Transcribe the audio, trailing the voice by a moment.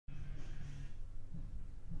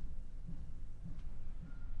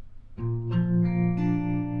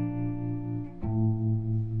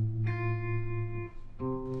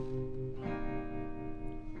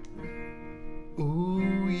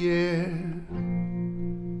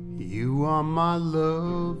You are my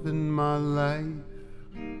love and my life.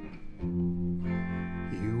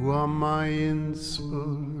 You are my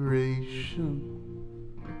inspiration.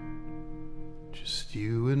 Just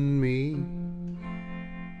you and me.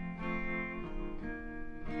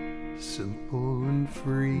 Simple and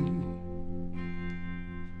free.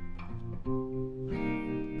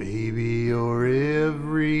 Baby, you're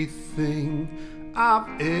everything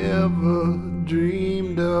I've ever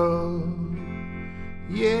dreamed of.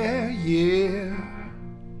 Yeah, yeah.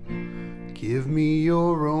 Give me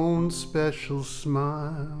your own special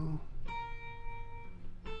smile.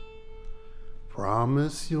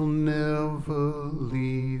 Promise you'll never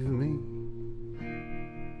leave me.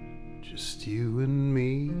 Just you and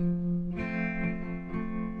me.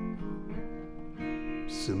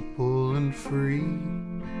 Simple and free.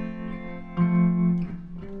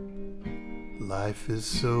 Life is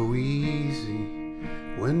so easy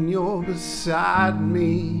when you're beside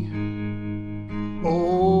me.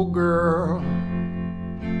 Oh girl,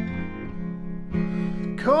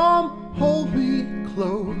 come hold me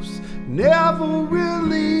close, never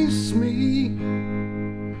release me.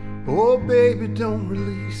 Oh baby, don't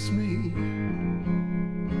release me.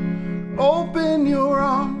 Open your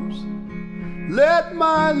arms, let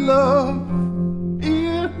my love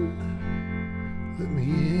in. Let me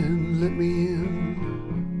in, let me in.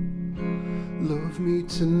 Love me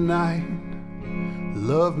tonight,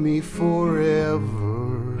 love me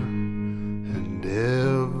forever and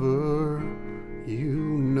ever.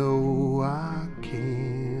 You know I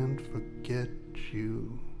can't forget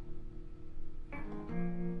you.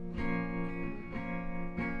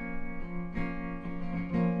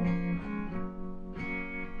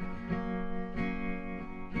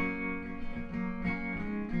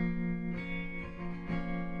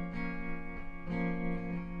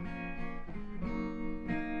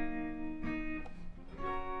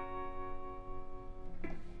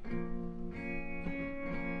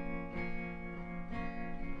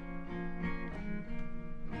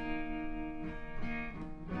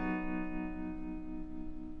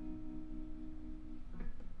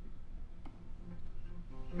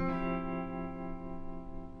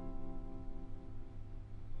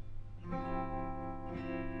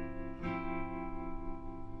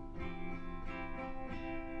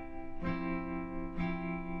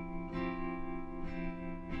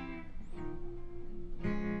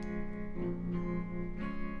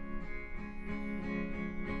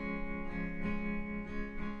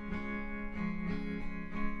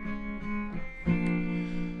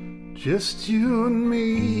 Just you and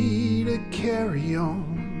me to carry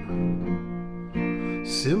on.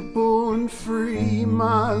 Simple and free,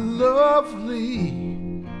 my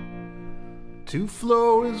lovely. To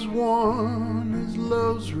flow as one is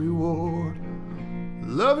love's reward.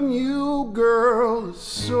 Loving you, girl, is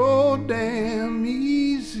so damn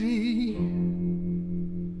easy.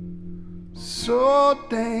 So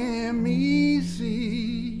damn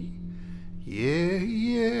easy. Yeah,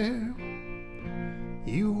 yeah.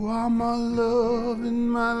 You are my love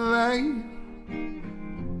and my life.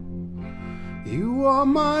 You are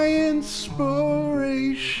my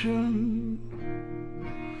inspiration.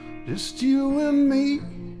 Just you and me.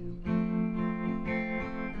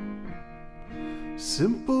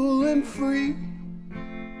 Simple and free.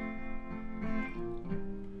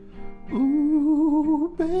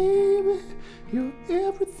 Ooh, baby, you're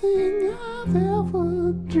everything I've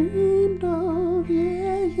ever dreamed of.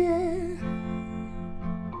 Yeah, yeah.